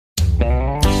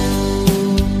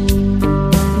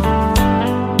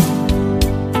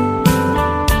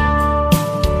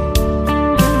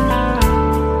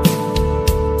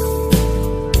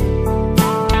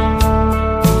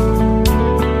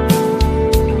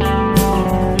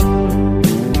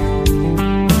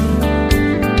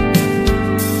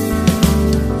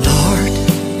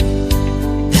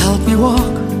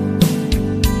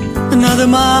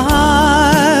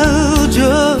smile,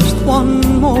 just one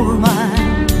more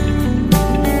mile.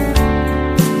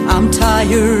 I'm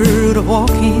tired of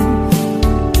walking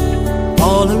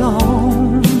all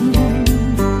alone.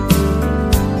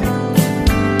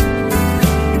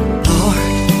 Lord,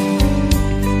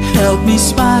 help me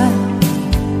smile,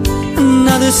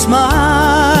 another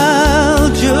smile,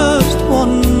 just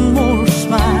one more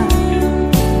smile.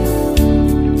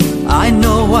 I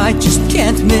know I just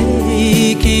can't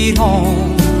make it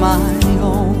on my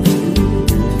own.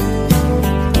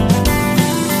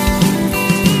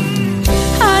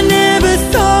 I never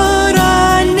thought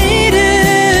I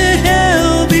needed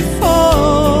help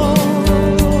before.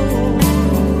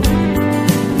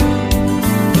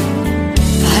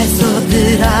 I thought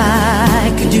that I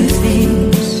could do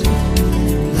things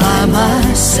by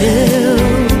myself.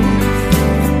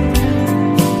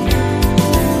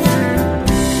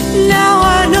 Now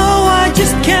I know I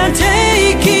just can't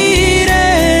take it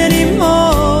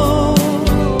anymore.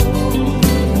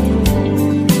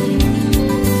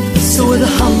 So with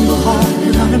a humble heart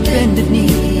and on a bended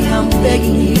knee, I'm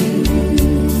begging you,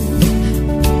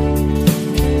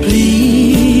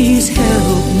 please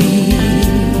help me.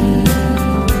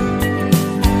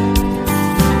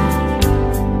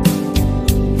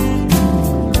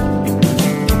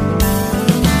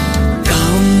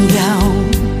 Come down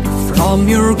from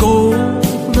your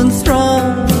golden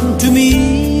throne to me,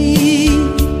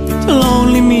 to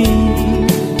lonely me.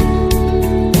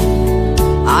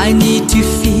 I need to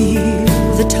feel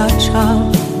the touch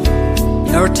of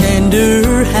your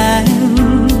tender hand.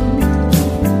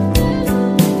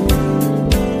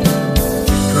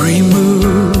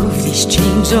 Remove these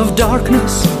chains of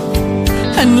darkness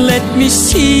and let me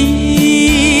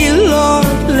see,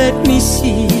 Lord, let me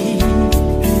see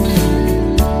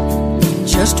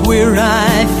just where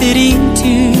I fit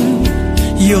into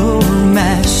your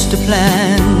master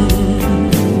plan.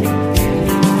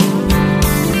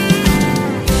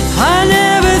 I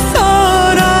never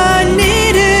thought I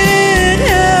needed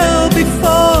help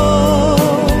before.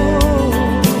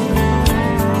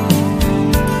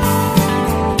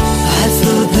 I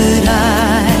thought that I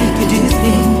could do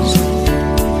things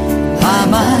by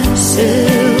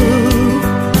myself.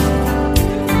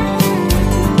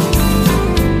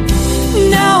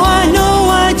 Now I know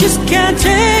I just can't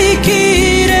take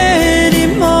it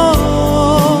anymore.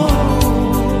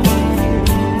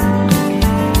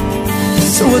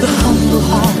 So with a humble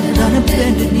heart and on a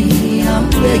bended knee, I'm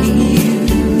begging you,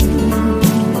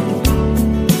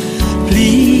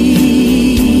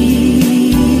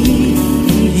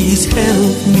 please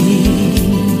help me.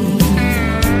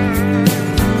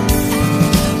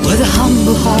 With a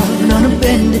humble heart and on a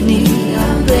bended knee,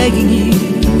 I'm begging you,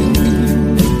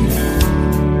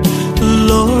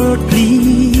 Lord, please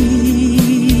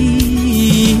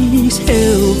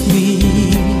help me.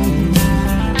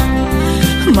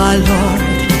 My Lord,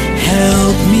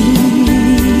 help me.